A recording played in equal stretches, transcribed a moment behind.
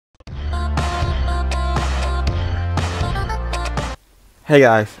Hey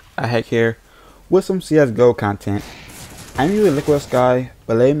guys, Aheck here with some CSGO content. I'm using LiquidSky,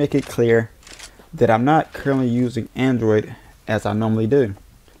 but let me make it clear that I'm not currently using Android as I normally do.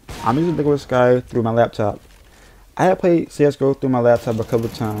 I'm using LiquidSky through my laptop. I have played CSGO through my laptop a couple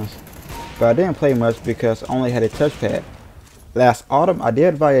of times, but I didn't play much because I only had a touchpad. Last autumn I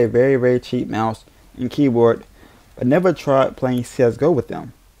did buy a very cheap mouse and keyboard, but never tried playing CSGO with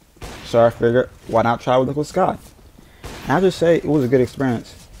them. So I figured, why not try with LiquidSky? I have to say it was a good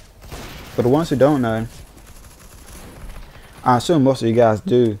experience. For the ones who don't know, I assume most of you guys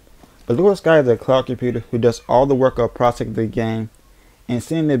do, but LiquidSky is a cloud computer who does all the work of processing the game and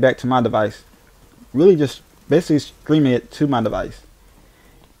sending it back to my device. Really just basically streaming it to my device.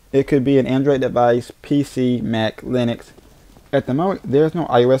 It could be an Android device, PC, Mac, Linux. At the moment there's no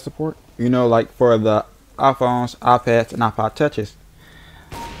iOS support, like for the iPhones, iPads, and iPod touches.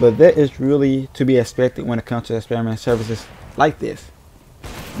 But that is really to be expected when it comes to experimental services like this.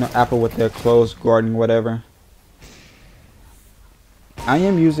 Apple with their closed garden, whatever. I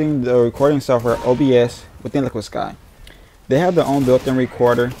am using the recording software OBS within LiquidSky. They have their own built-in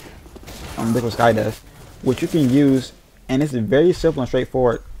recorder, LiquidSky does, which you can use, and it's very simple and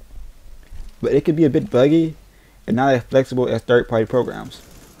straightforward. But it can be a bit buggy and not as flexible as third-party programs.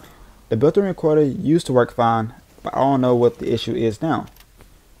 The built-in recorder used to work fine, but I don't know what the issue is now.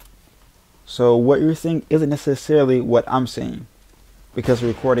 So what you're seeing isn't necessarily what I'm seeing, because we're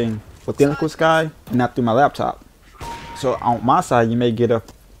recording within LiquidSky and not through my laptop. So on my side you may get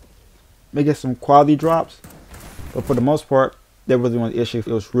some quality drops, but for the most part that wasn't one of the issues.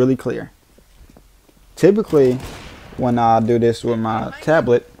 It was really clear. Typically when I do this with my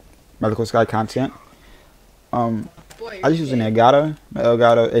tablet, my LiquidSky content, I just use an Elgato, my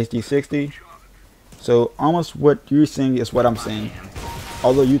Elgato HD60. So almost what you're seeing is what I'm seeing.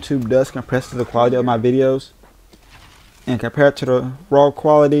 Although YouTube does compress the quality of my videos, and compared to the raw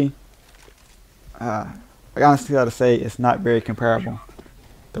quality, I honestly gotta say it's not very comparable.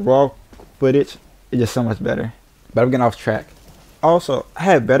 The raw footage is just so much better. But I'm getting off track. Also, I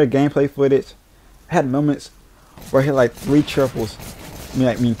had better gameplay footage. I had moments where I hit like 3 triples.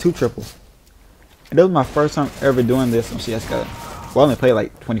 I mean 2 triples. And this was my first time ever doing this on CSGO. Well, I only played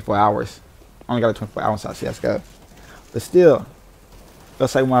like 24 hours. I only got like 24 hours on CSGO. But still,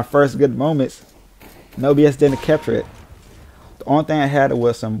 that's like my first good moments. No OBS didn't capture it. The only thing I had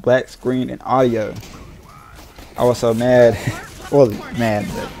was some black screen and audio. I was so mad. Well, mad,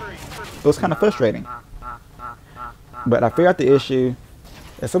 but it was kind of frustrating. But I figured out the issue.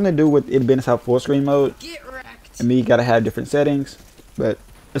 It's something to do with it being inside full screen mode, and me gotta have different settings. But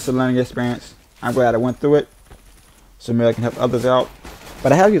it's a learning experience. I'm glad I went through it, so maybe I can help others out.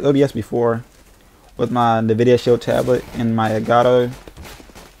 But I have used OBS before with my Nvidia Shield tablet and my Elgato,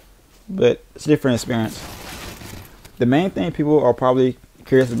 but it's a different experience. The main thing people are probably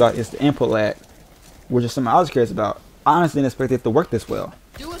curious about is the input lag, which is something I was curious about. I honestly didn't expect it to work this well,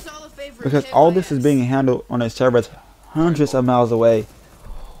 because all this is being handled on a server hundreds of miles away,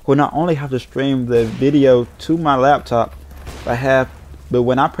 who not only have to stream the video to my laptop, but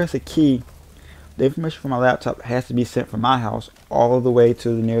when I press a key, the information from my laptop has to be sent from my house all the way to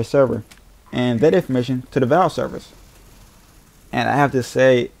the nearest server, and that information to the Valve servers. And I have to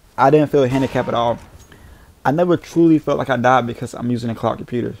say, I didn't feel handicapped at all. I never truly felt like I died because I'm using a cloud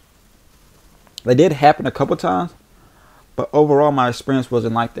computer. That did happen a couple times, but overall my experience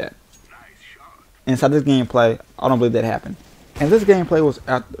wasn't like that. Inside this gameplay, I don't believe that happened. And this gameplay was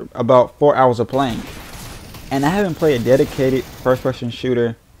after about 4 hours of playing, and I haven't played a dedicated first-person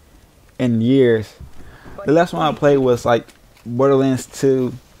shooter in years. The last one I played was like Borderlands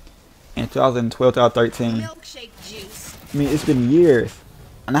 2 in 2012, 2013. I mean, it's been years,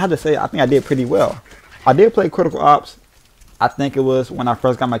 and I have to say I think I did pretty well. I did play Critical Ops. I think it was when I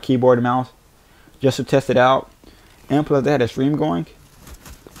first got my keyboard and mouse, just to test it out, and plus they had a stream going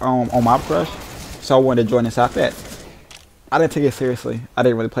on my Crush, so I wanted to join inside that. I didn't take it seriously. I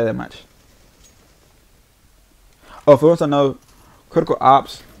didn't really play that much. Oh, for those that know, Critical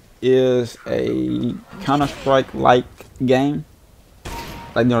Ops is a Counter-Strike-like game,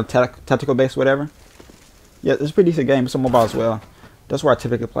 like tactical based, whatever. Yeah, it's a pretty decent game. It's on mobile as well. That's where I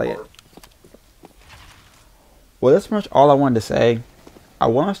typically play it. Well, that's pretty much all I wanted to say. I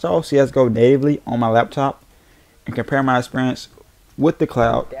want to install CSGO natively on my laptop and compare my experience with the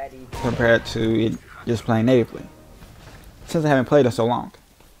cloud compared to it just playing natively, since I haven't played it so long.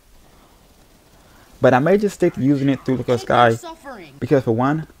 But I may just stick to using it through LiquidSky because, for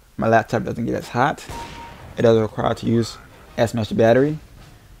one, my laptop doesn't get as hot. It doesn't require to use as much battery.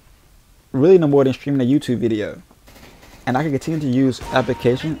 Really no more than streaming a YouTube video. And I can continue to use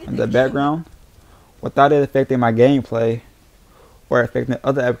application in the background without it affecting my gameplay or affecting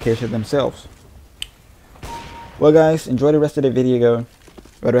other applications themselves. Well guys, enjoy the rest of the video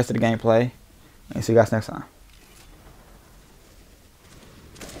or the rest of the gameplay, and see you guys next time.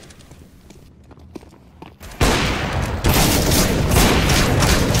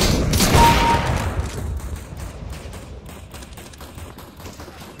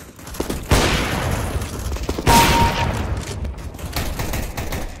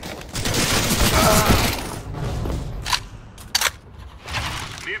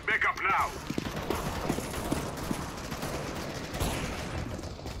 Need backup now.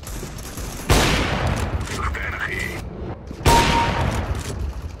 Vlucht energie.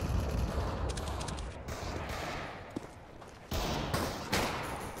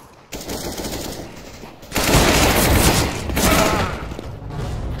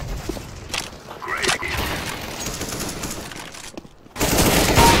 Great hit.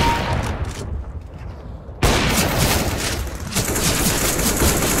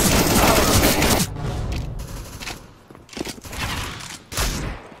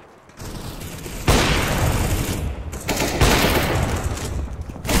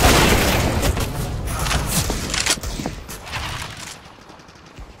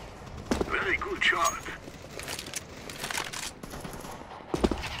 Very good shot.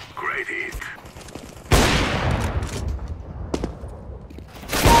 Great hit.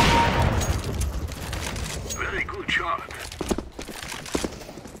 Very good shot.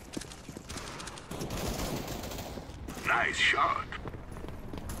 Nice shot.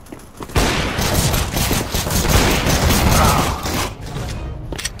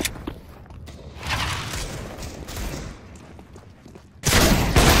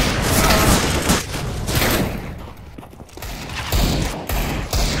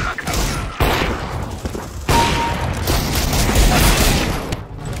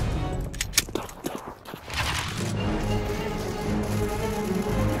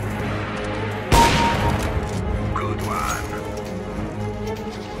 Good one.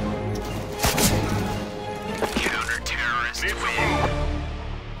 Counter-terrorist win.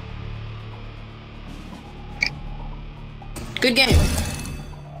 Good game.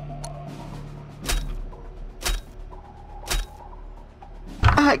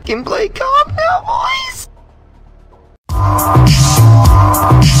 I can play calm now, boy.